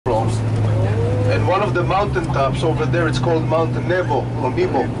one of the mountain tops over there, it's called Mountain Nebo or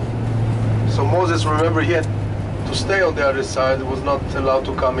Nebo. So Moses, remember, he had to stay on the other side. He was not allowed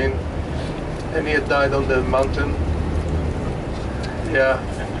to come in, and he had died on the mountain. Yeah,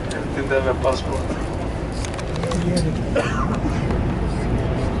 didn't have a passport.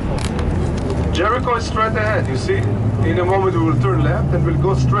 Jericho is straight ahead, you see? In a moment we will turn left and we'll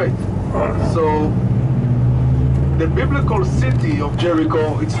go straight. So the biblical city of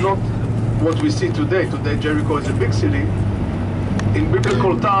Jericho, it's not what we see today. Today Jericho is a big city. In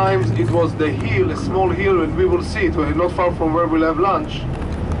biblical times it was the hill, a small hill, and we will see it. We're not far from where we'll have lunch.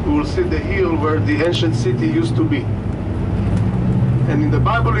 We will see the hill where the ancient city used to be. And in the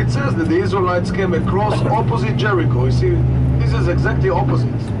Bible it says that the Israelites came across opposite Jericho. You see, this is exactly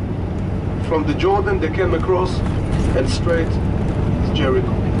opposite. From the Jordan they came across and straight to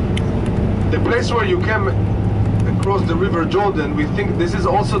Jericho. The place where you came across the river Jordan, we think this is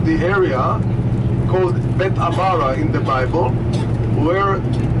also the area called Bet Abara in the Bible, where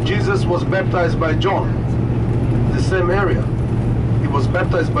Jesus was baptized by John. The same area. He was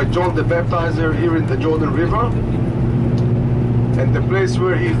baptized by John the Baptizer here in the Jordan River. And the place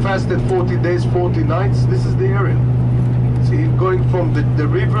where he fasted 40 days, 40 nights, this is the area. See, going from the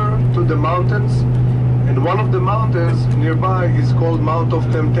river to the mountains, and one of the mountains nearby is called Mount of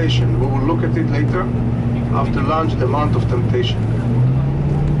Temptation. We will look at it later, after lunch, the Mount of Temptation.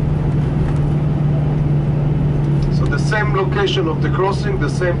 So the same location of the crossing, the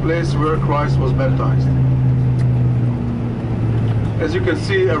same place where Christ was baptized. As you can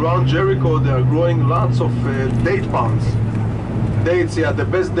see, around Jericho there are growing lots of date palms. Dates, yeah, the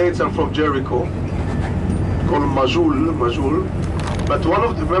best dates are from Jericho, called Majul. But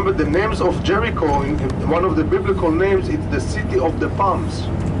remember the names of Jericho, in one of the biblical names, it's the city of the palms,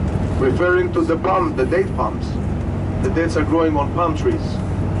 referring to the palm, the date palms. The dates are growing on palm trees.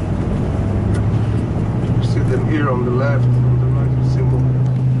 You see them here on the left, on the right, you see more.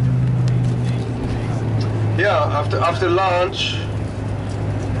 Yeah, after lunch,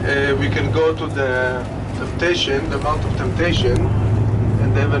 we can go to the Temptation, the Mount of Temptation,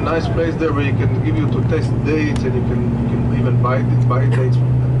 and they have a nice place there where you can give you to taste dates, and you can even buy dates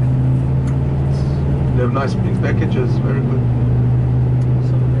from them. They have nice big packages, very good.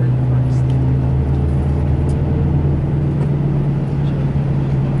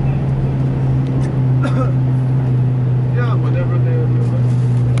 Yeah, whatever they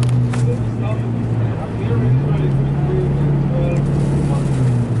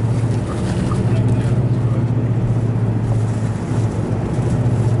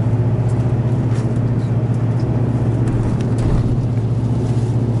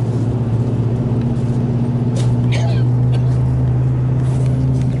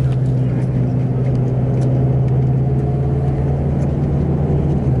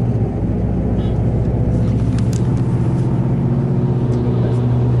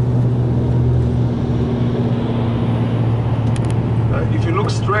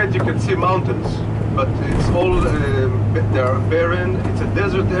you can see mountains, but it's all they are barren. It's a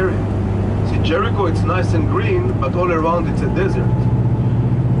desert area. See, Jericho, it's nice and green, but all around it's a desert.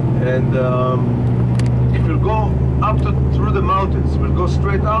 And if we'll go up through the mountains, we'll go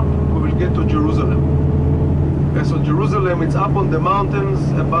straight up, we will get to Jerusalem. Okay, so Jerusalem, it's up on the mountains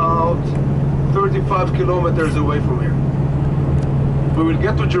about 35 kilometers away from here. We will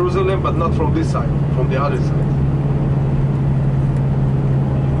get to Jerusalem, but not from this side, from the other side.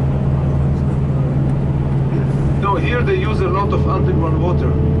 Here they use a lot of underground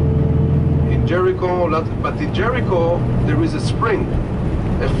water. In Jericho, but in Jericho there is a spring,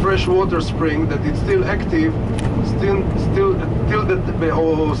 a freshwater spring that is still active,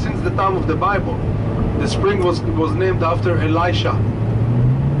 since the time of the Bible. The spring was named after Elisha.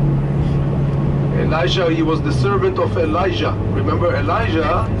 Elisha, he was the servant of Elijah. Remember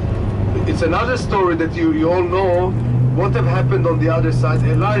Elijah? It's another story that you all know. What have happened on the other side?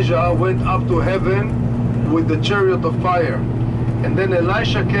 Elijah went up to heaven with the chariot of fire, and then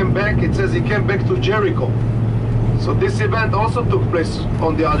Elisha came back. It says he came back to Jericho. So this event also took place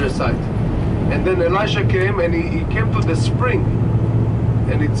on the other side. And then Elisha came, and he came to the spring,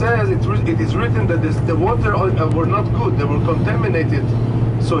 and it says it is written that the water were not good, they were contaminated.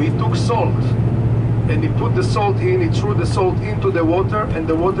 So he took salt and he put the salt in, he threw the salt into the water, and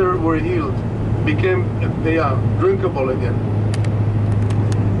the water were healed, became drinkable again.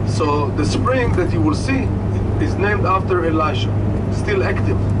 So the spring that you will see is named after Elisha, still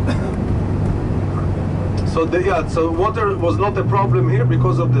active. So so water was not a problem here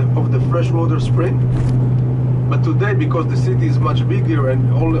because of the freshwater spring. But today, because the city is much bigger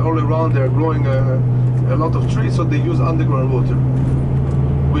and all around they are growing a lot of trees, so they use underground water.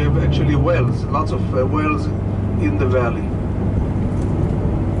 We have actually wells, lots of wells in the valley.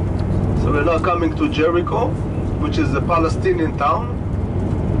 So we're now coming to Jericho, which is a Palestinian town.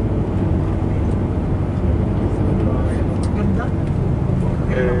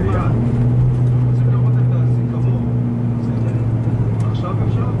 Yeah.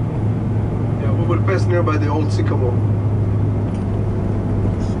 Yeah, we will pass nearby the old sycamore.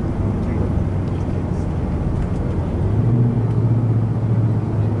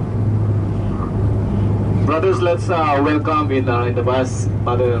 Brothers, let's welcome in the bus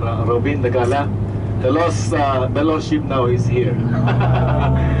Father Robin Dagala. The lost sheep now is here.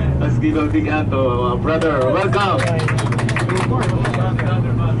 Let's give a big hand to brother. Welcome.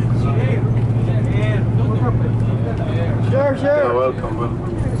 Share. Yeah, welcome.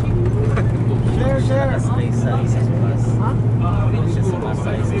 Share.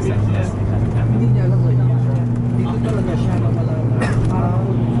 Hindi niya alam eh. Dito talaga siya parang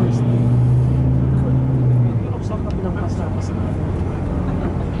first day. Saan kami ng kasama sa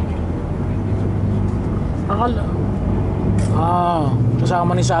akala.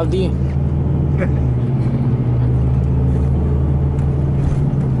 Kasama ni Saldi.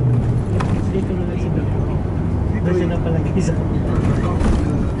 Dito na si Dito. Dito siya na palagi sa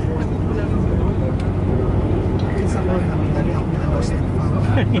isa ko na dali ako na